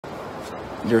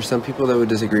there are some people that would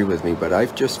disagree with me, but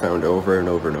I've just found over and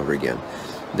over and over again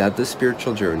that the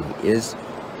spiritual journey is,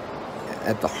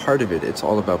 at the heart of it, it's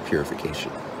all about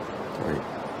purification, right?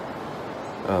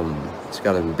 It's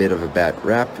got a bit of a bad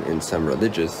rap in some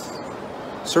religious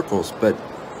circles, but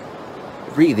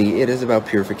really it is about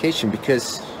purification,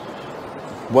 because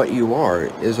what you are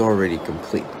is already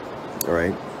complete, all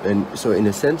right? And so in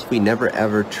a sense, we never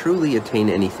ever truly attain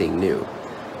anything new.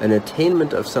 An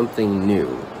attainment of something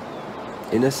new,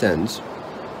 in a sense,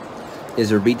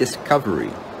 is a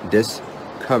rediscovery.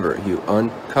 Discover, you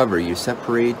uncover, you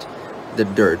separate the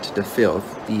dirt, the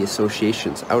filth, the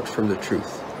associations out from the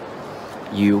truth.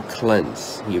 You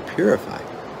cleanse, you purify.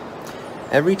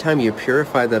 Every time you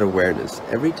purify that awareness,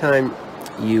 every time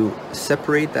you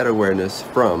separate that awareness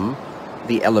from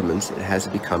the elements it has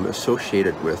become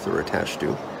associated with or attached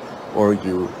to, or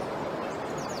you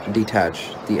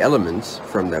detach the elements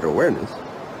from that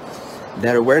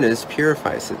awareness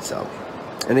purifies itself.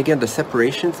 And again, the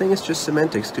separation thing is just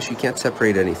semantics, because you can't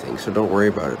separate anything, so don't worry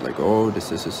about it like, oh,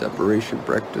 this is a separation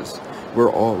practice,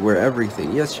 we're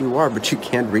everything. Yes, you are, but you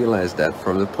can't realize that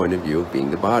from the point of view of being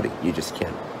the body. You just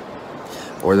can't.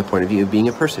 Or the point of view of being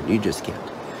a person. You just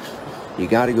can't. You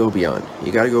got to go beyond.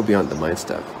 You got to go beyond the mind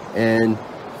stuff. And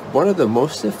one of the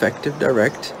most effective,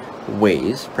 direct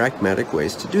ways, pragmatic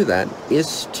ways to do that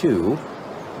is to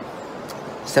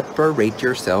separate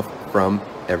yourself from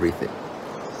everything.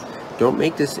 Don't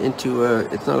make this into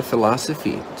it's not a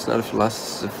philosophy. It's not a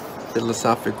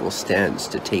philosophical stance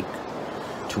to take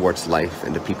towards life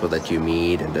and the people that you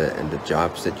meet and the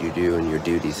jobs that you do and your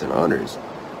duties and honors.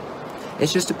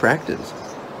 It's just a practice.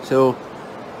 So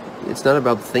it's not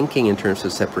about thinking in terms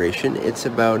of separation. It's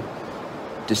about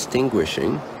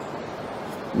distinguishing,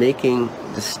 making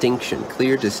distinction,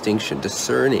 clear distinction,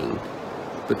 discerning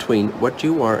between what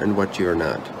you are and what you're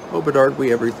not. Oh, but aren't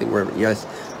we everything? Yes,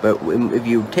 but if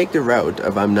you take the route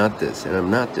of I'm not this, and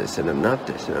I'm not this, and I'm not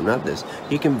this, and I'm not this,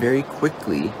 you can very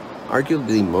quickly,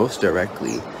 arguably most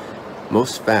directly,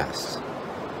 most fast,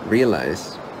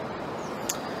 realize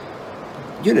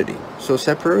unity. So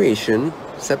separation,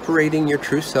 separating your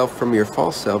true self from your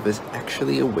false self, is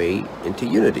actually a way into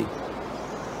unity.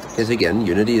 Because again,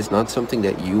 unity is not something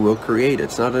that you will create.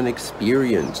 It's not an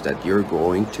experience that you're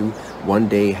going to one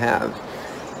day have.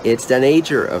 It's the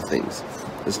nature of things.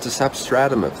 It's the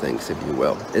substratum of things, if you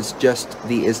will. It's just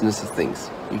the isness of things.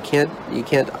 You can't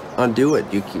undo it.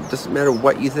 It doesn't matter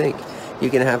what you think. You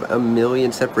can have a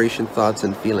million separation thoughts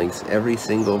and feelings every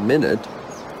single minute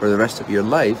for the rest of your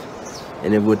life,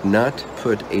 and it would not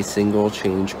put a single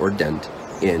change or dent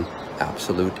in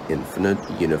absolute, infinite,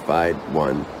 unified,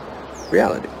 one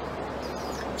reality.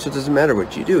 So it doesn't matter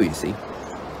what you do, you see,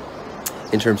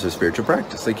 in terms of spiritual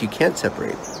practice. Like, you can't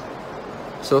separate.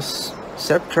 So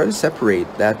try to separate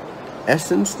that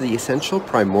essence, the essential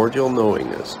primordial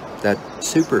knowingness, that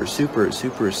super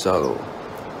subtle,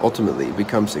 ultimately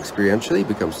becomes experientially,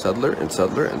 becomes subtler and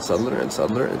subtler and subtler and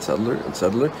subtler and subtler and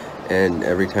subtler, and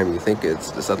every time you think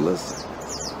it's the subtlest,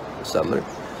 subtler.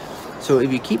 So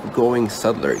if you keep going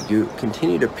subtler, you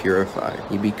continue to purify.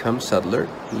 You become subtler,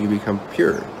 you become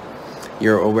pure.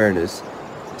 Your awareness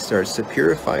starts to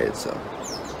purify itself.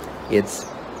 Its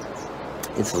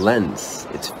lens,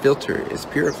 its filter is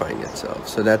purifying itself,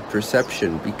 so that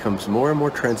perception becomes more and more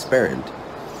transparent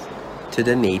to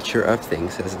the nature of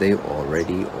things as they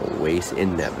already, always,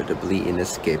 inevitably,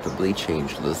 inescapably,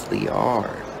 changelessly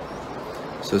are.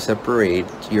 So separate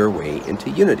your way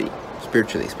into unity,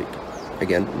 spiritually speaking.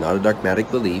 Again, not a dogmatic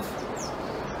belief,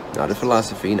 not a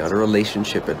philosophy, not a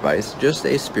relationship advice, just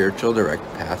a spiritual direct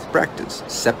path practice.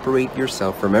 Separate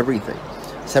yourself from everything.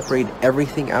 Separate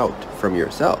everything out from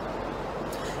yourself.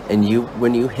 And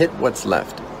when you hit what's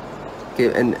left,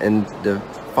 okay, and the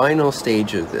final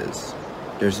stage of this,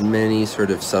 there's many sort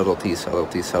of subtleties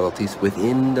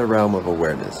within the realm of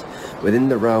awareness, within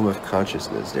the realm of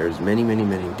consciousness. There's many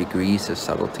degrees of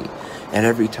subtlety, and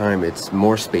every time it's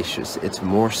more spacious, it's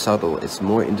more subtle, it's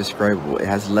more indescribable. It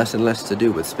has less and less to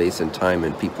do with space and time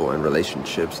and people and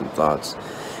relationships and thoughts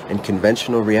and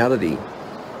conventional reality.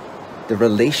 The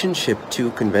relationship to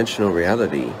conventional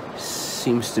reality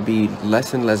seems to be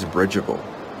less and less bridgeable.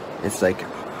 It's like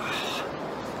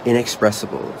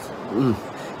inexpressible.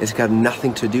 It's got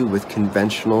nothing to do with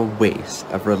conventional ways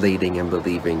of relating and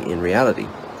believing in reality.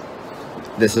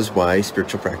 This is why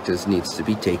spiritual practice needs to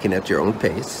be taken at your own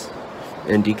pace,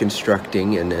 and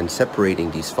deconstructing and separating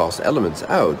these false elements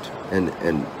out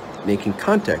and making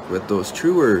contact with those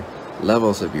truer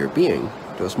levels of your being,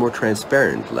 those more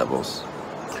transparent levels,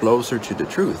 closer to the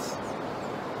truth.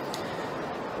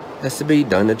 Has to be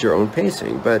done at your own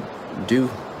pacing, but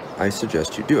I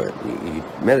suggest you do it. You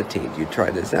meditate, you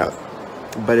try this out.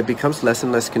 but it becomes less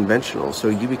and less conventional, so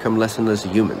you become less and less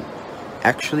human.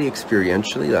 Actually,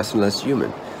 experientially, less and less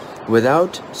human.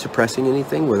 Without suppressing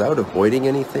anything, without avoiding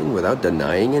anything, without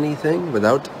denying anything,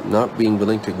 without not being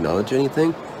willing to acknowledge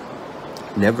anything,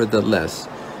 nevertheless,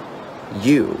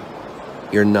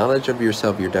 your knowledge of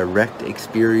yourself, your direct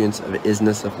experience of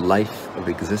isness, of life, of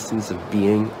existence, of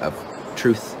being, of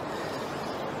truth,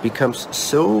 becomes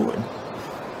so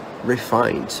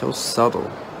refined, so subtle,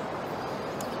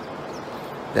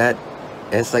 that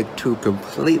it's like two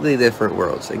completely different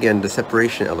worlds. Again, the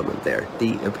separation element there,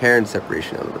 the apparent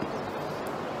separation element.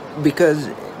 Because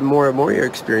more and more your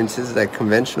experience is that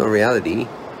conventional reality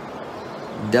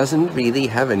doesn't really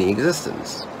have any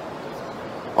existence.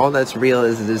 All that's real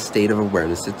is this state of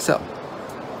awareness itself.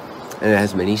 And it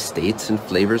has many states and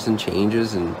flavors and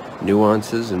changes and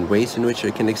nuances and ways in which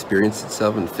it can experience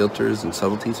itself, and filters and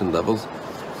subtleties and levels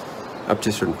up to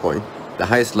a certain point. The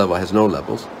highest level has no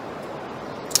levels.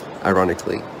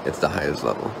 Ironically, it's the highest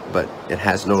level, but it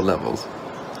has no levels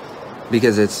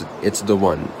because it's the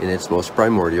one in its most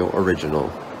primordial,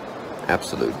 original,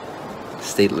 absolute,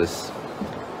 stateless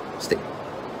state.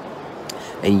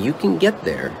 And you can get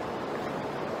there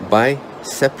by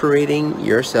separating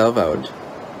yourself out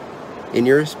in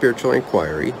your spiritual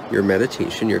inquiry, your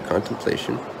meditation, your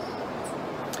contemplation,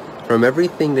 from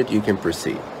everything that you can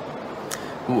perceive.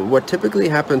 What typically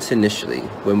happens initially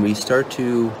when we start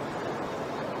to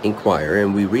inquire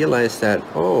and we realize that,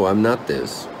 oh, I'm not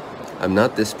this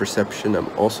perception, I'm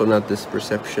also not this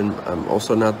perception, I'm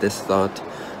also not this thought,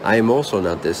 I am also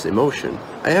not this emotion.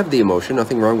 I have the emotion,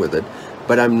 nothing wrong with it,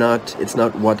 but it's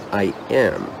not what I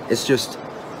am. It's just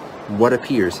what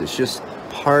appears. It's just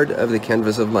part of the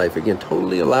canvas of life. Again,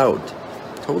 totally allowed,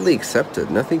 totally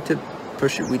accepted, nothing to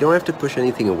push it. We don't have to push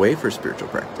anything away for spiritual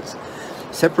practice.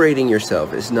 Separating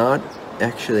yourself has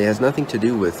nothing to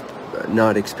do with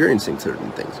not experiencing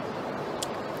certain things.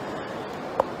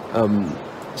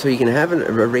 So you can have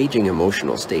a raging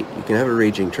emotional state. You can have a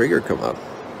raging trigger come up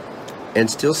and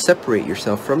still separate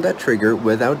yourself from that trigger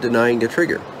without denying the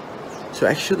trigger. So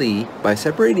actually, by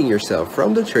separating yourself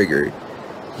from the trigger,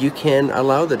 you can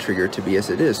allow the trigger to be as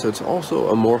it is. So it's also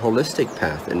a more holistic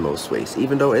path in most ways,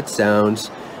 even though it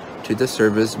sounds to the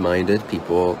service-minded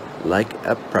people like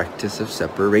a practice of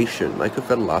separation, like a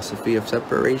philosophy of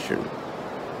separation.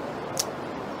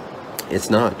 It's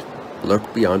not.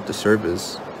 Look beyond the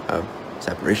service of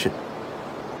separation,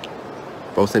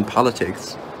 both in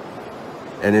politics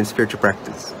and in spiritual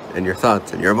practice, and your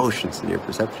thoughts and your emotions and your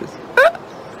perceptions.